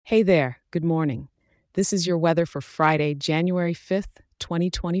Hey there, good morning. This is your weather for Friday, January 5th,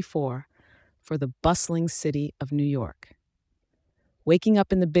 2024, for the bustling city of New York. Waking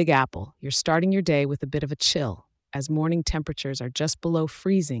up in the Big Apple, you're starting your day with a bit of a chill, as morning temperatures are just below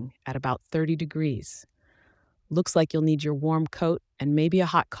freezing at about 30 degrees. Looks like you'll need your warm coat and maybe a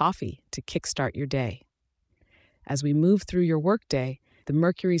hot coffee to kickstart your day. As we move through your workday, the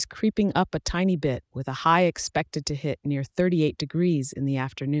mercury's creeping up a tiny bit with a high expected to hit near 38 degrees in the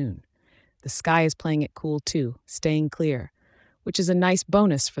afternoon. The sky is playing it cool too, staying clear, which is a nice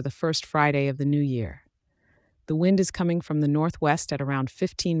bonus for the first Friday of the new year. The wind is coming from the northwest at around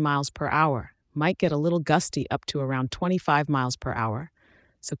 15 miles per hour, might get a little gusty up to around 25 miles per hour,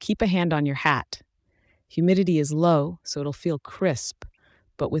 so keep a hand on your hat. Humidity is low, so it'll feel crisp,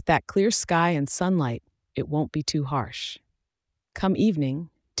 but with that clear sky and sunlight, it won't be too harsh. Come evening,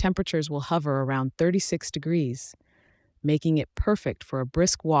 temperatures will hover around 36 degrees, making it perfect for a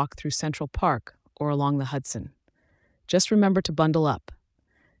brisk walk through Central Park or along the Hudson. Just remember to bundle up.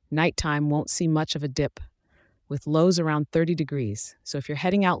 Nighttime won't see much of a dip, with lows around 30 degrees, so if you're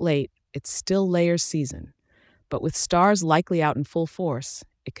heading out late, it's still layers season. But with stars likely out in full force,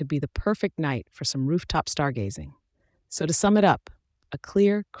 it could be the perfect night for some rooftop stargazing. So to sum it up, a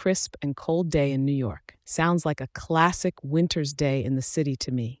clear, crisp, and cold day in New York sounds like a classic winter's day in the city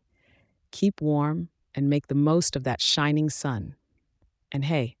to me. Keep warm and make the most of that shining sun. And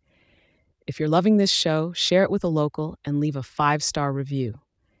hey, if you're loving this show, share it with a local and leave a 5-star review.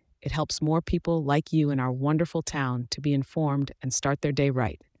 It helps more people like you in our wonderful town to be informed and start their day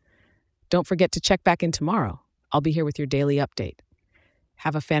right. Don't forget to check back in tomorrow. I'll be here with your daily update.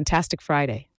 Have a fantastic Friday.